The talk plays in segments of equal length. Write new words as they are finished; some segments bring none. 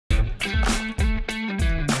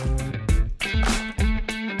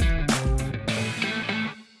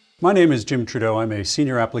My name is Jim Trudeau. I'm a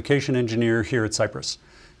Senior Application Engineer here at Cypress.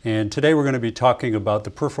 And today we're going to be talking about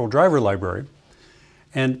the peripheral driver library.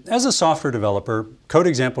 And as a software developer, code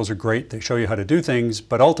examples are great. They show you how to do things,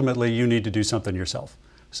 but ultimately you need to do something yourself.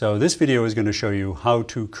 So this video is going to show you how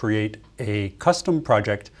to create a custom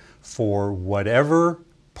project for whatever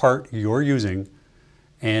part you're using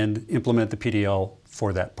and implement the PDL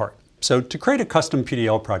for that part. So to create a custom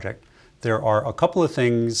PDL project, there are a couple of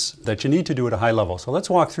things that you need to do at a high level. So let's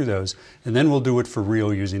walk through those, and then we'll do it for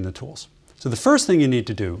real using the tools. So the first thing you need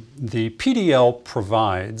to do, the PDL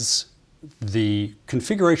provides the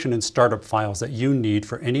configuration and startup files that you need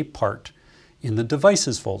for any part in the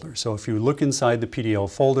devices folder. So if you look inside the PDL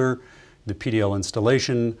folder, the PDL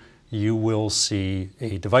installation, you will see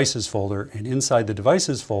a devices folder, and inside the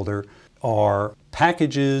devices folder are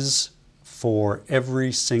packages for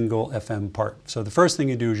every single FM part. So the first thing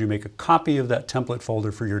you do is you make a copy of that template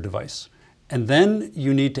folder for your device. And then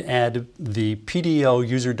you need to add the PDL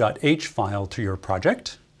user.h file to your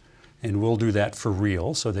project. And we'll do that for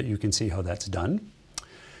real so that you can see how that's done.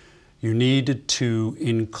 You need to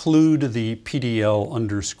include the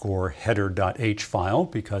PDL_header.h file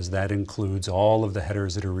because that includes all of the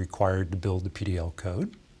headers that are required to build the PDL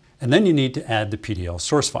code. And then you need to add the PDL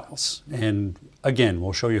source files. And again,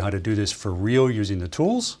 we'll show you how to do this for real using the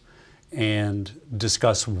tools and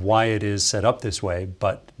discuss why it is set up this way.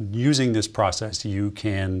 But using this process, you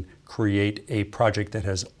can create a project that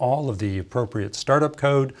has all of the appropriate startup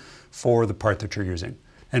code for the part that you're using.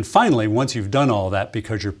 And finally, once you've done all that,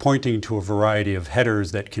 because you're pointing to a variety of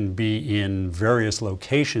headers that can be in various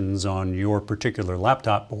locations on your particular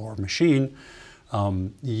laptop or machine,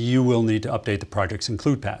 you will need to update the project's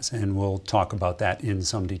include paths, and we'll talk about that in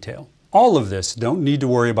some detail. All of this, don't need to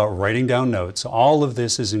worry about writing down notes. All of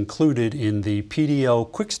this is included in the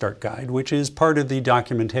PDL Quick Start Guide, which is part of the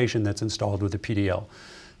documentation that's installed with the PDL.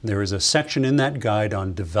 There is a section in that guide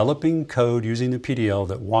on developing code using the PDL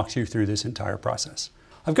that walks you through this entire process.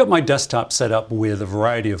 I've got my desktop set up with a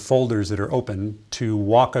variety of folders that are open to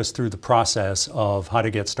walk us through the process of how to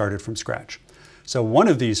get started from scratch. So one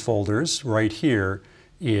of these folders right here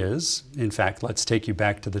is, in fact, let's take you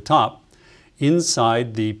back to the top.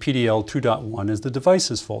 Inside the PDL 2.1 is the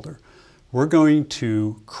devices folder. We're going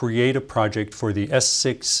to create a project for the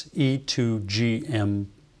S6E2GM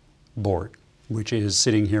board, which is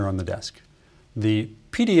sitting here on the desk. The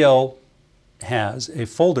PDL has a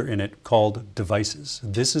folder in it called devices.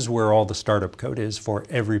 This is where all the startup code is for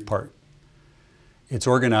every part. It's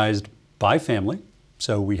organized by family.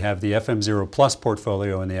 So we have the FM0 Plus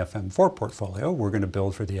portfolio and the FM4 portfolio. We're going to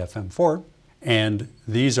build for the FM4. And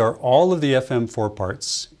these are all of the FM4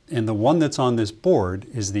 parts. And the one that's on this board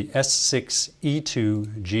is the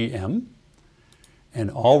S6E2GM. And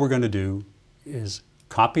all we're going to do is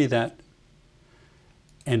copy that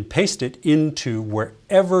and paste it into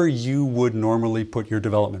wherever you would normally put your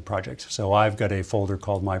development projects. So I've got a folder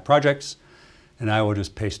called My Projects, and I will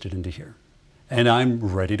just paste it into here. And I'm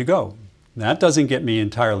ready to go. That doesn't get me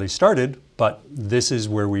entirely started, but this is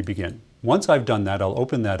where we begin. Once I've done that, I'll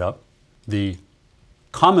open that up. The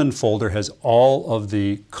common folder has all of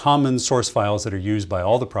the common source files that are used by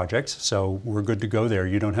all the projects, so we're good to go there.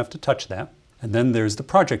 You don't have to touch that. And then there's the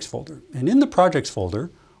projects folder. And in the projects folder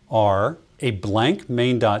are a blank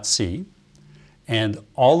main.c and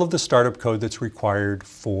all of the startup code that's required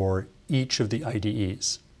for each of the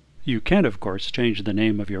IDEs. You can, of course, change the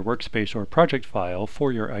name of your workspace or project file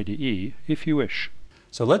for your IDE if you wish.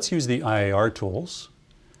 So let's use the IAR tools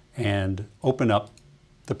and open up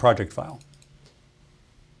the project file.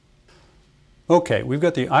 Okay, we've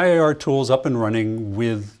got the IAR tools up and running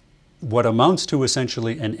with what amounts to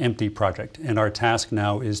essentially an empty project, and our task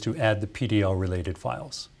now is to add the PDL related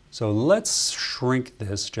files. So let's shrink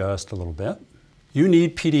this just a little bit. You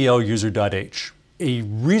need PDL user.h. A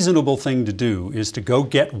reasonable thing to do is to go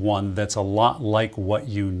get one that's a lot like what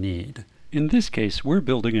you need. In this case, we're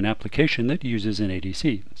building an application that uses an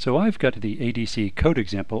ADC. So I've got the ADC code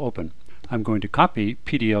example open. I'm going to copy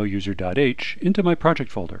PDL user.h into my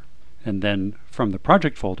project folder. And then from the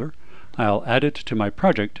project folder, I'll add it to my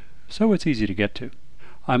project so it's easy to get to.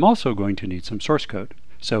 I'm also going to need some source code.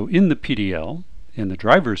 So in the PDL, in the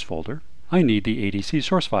drivers folder, I need the ADC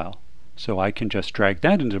source file. So I can just drag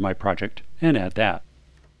that into my project and add that.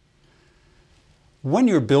 When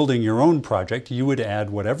you're building your own project, you would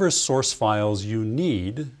add whatever source files you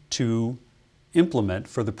need to implement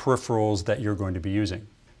for the peripherals that you're going to be using.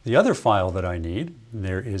 The other file that I need,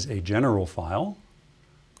 there is a general file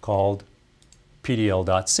called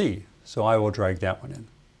pdl.c. So I will drag that one in.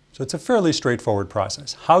 So it's a fairly straightforward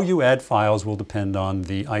process. How you add files will depend on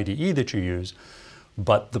the IDE that you use,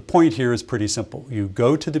 But the point here is pretty simple. You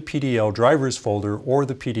go to the PDL drivers folder or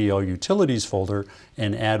the PDL utilities folder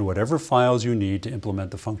and add whatever files you need to implement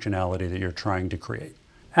the functionality that you're trying to create.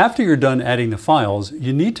 After you're done adding the files,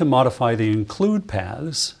 you need to modify the include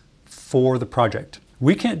paths for the project.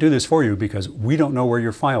 We can't do this for you because we don't know where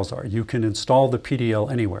your files are. You can install the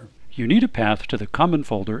PDL anywhere. You need a path to the common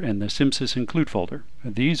folder and the SimSys include folder.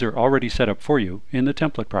 These are already set up for you in the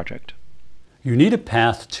template project. You need a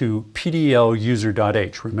path to PDL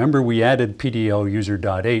user.h. Remember, we added PDL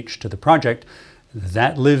user.h to the project.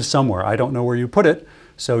 That lives somewhere. I don't know where you put it,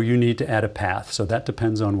 so you need to add a path. So that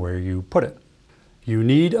depends on where you put it. You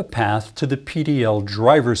need a path to the PDL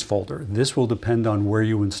drivers folder. This will depend on where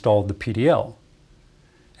you installed the PDL.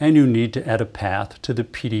 And you need to add a path to the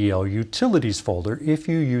PDL utilities folder if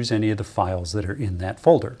you use any of the files that are in that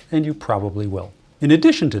folder, and you probably will. In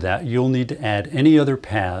addition to that, you'll need to add any other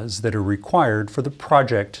paths that are required for the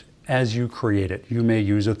project as you create it. You may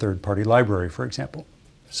use a third-party library, for example.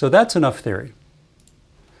 So that's enough theory.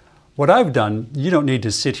 What I've done, you don't need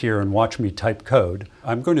to sit here and watch me type code.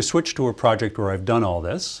 I'm going to switch to a project where I've done all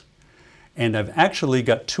this, and I've actually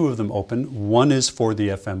got two of them open. One is for the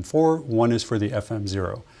FM4, one is for the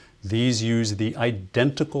FM0. These use the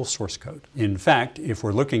identical source code. In fact, if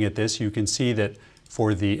we're looking at this, you can see that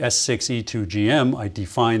for the S6E2GM, I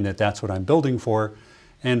define that that's what I'm building for,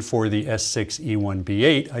 and for the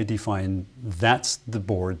S6E1B8, I define that's the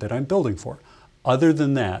board that I'm building for. Other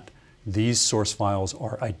than that, these source files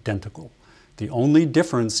are identical. The only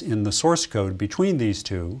difference in the source code between these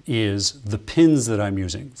two is the pins that I'm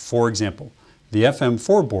using. For example, the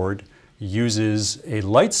FM4 board uses a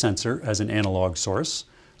light sensor as an analog source,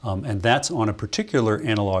 and that's on a particular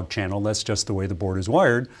analog channel. That's just the way the board is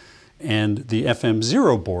wired. And the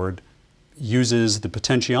FM0 board uses the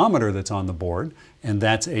potentiometer that's on the board, and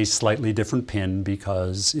that's a slightly different pin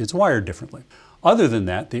because it's wired differently. Other than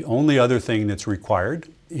that, the only other thing that's required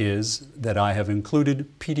is that I have included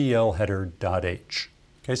PDL header.h.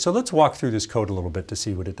 Okay, so let's walk through this code a little bit to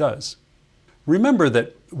see what it does. Remember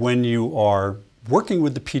that when you are working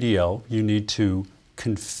with the PDL, you need to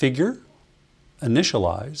configure,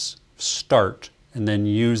 initialize, start, and then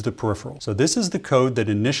use the peripheral. So this is the code that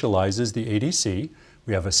initializes the ADC.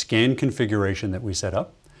 We have a scan configuration that we set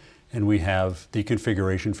up, and we have the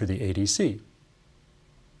configuration for the ADC.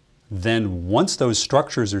 Then once those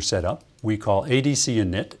structures are set up, we call ADC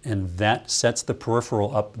init, and that sets the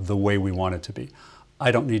peripheral up the way we want it to be.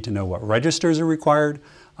 I don't need to know what registers are required.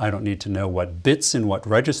 I don't need to know what bits in what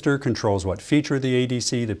register controls what feature of the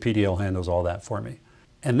ADC. The PDL handles all that for me.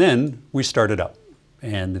 And then we start it up.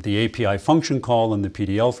 And the API function call in the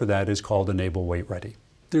PDL for that is called enable wait ready.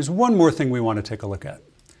 There's one more thing we want to take a look at,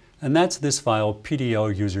 and that's this file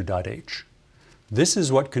PDL user.h. This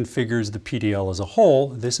is what configures the PDL as a whole.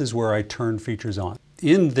 This is where I turn features on.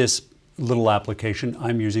 In this little application,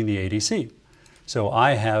 I'm using the ADC. So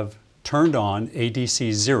I have turned on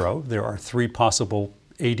ADC 0. There are 3 possible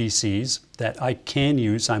ADCs that I can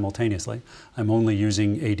use simultaneously. I'm only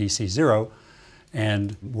using ADC 0,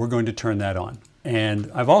 and we're going to turn that on. And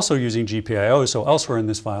I'm also using GPIO, so elsewhere in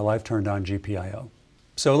this file I've turned on GPIO.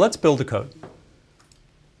 So let's build a code.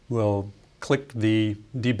 We'll click the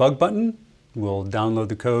debug button, we'll download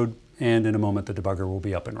the code, and in a moment the debugger will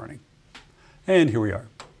be up and running. And here we are.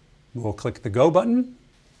 We'll click the go button.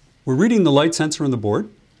 We're reading the light sensor on the board,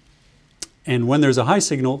 and when there's a high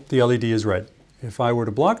signal, the LED is red. If I were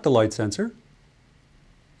to block the light sensor,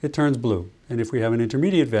 it turns blue, and if we have an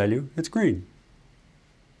intermediate value, it's green.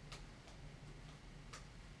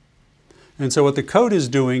 And so what the code is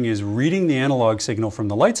doing is reading the analog signal from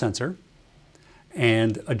the light sensor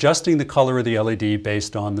and adjusting the color of the LED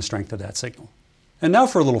based on the strength of that signal. And now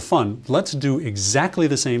for a little fun, let's do exactly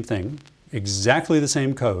the same thing, exactly the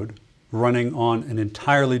same code, running on an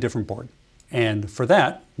entirely different board. And for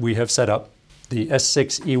that, we have set up the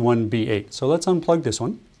S6E1B8. So let's unplug this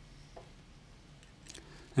one,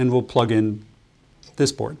 and we'll plug in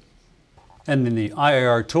this board. And in the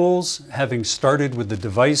IIR tools, having started with the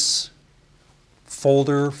device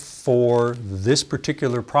folder for this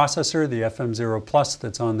particular processor, the FM0 Plus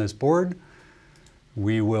that's on this board,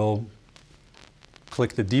 we will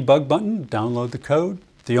click the debug button, download the code.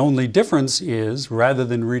 The only difference is, rather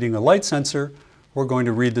than reading a light sensor, we're going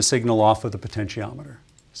to read the signal off of the potentiometer.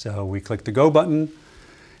 So we click the go button,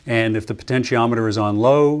 and if the potentiometer is on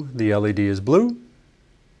low, the LED is blue.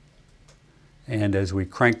 And as we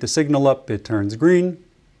crank the signal up, it turns green.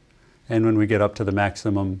 And when we get up to the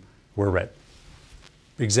maximum, we're red.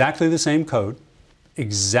 Exactly the same code,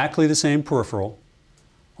 exactly the same peripheral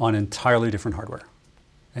on entirely different hardware.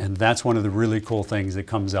 And that's one of the really cool things that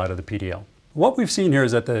comes out of the PDL. What we've seen here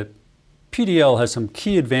is that the PDL has some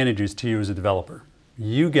key advantages to you as a developer.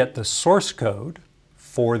 You get the source code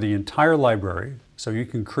for the entire library, so you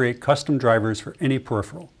can create custom drivers for any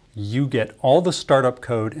peripheral. You get all the startup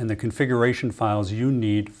code and the configuration files you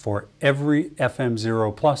need for every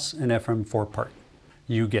FM0 Plus and FM4 part.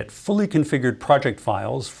 You get fully configured project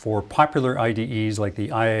files for popular IDEs like the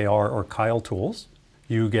IAR or Kyle tools.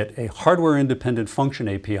 You get a hardware-independent function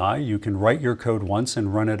API. You can write your code once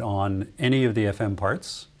and run it on any of the FM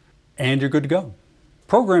parts, and you're good to go.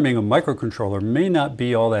 Programming a microcontroller may not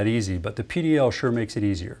be all that easy, but the PDL sure makes it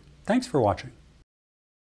easier. Thanks for watching.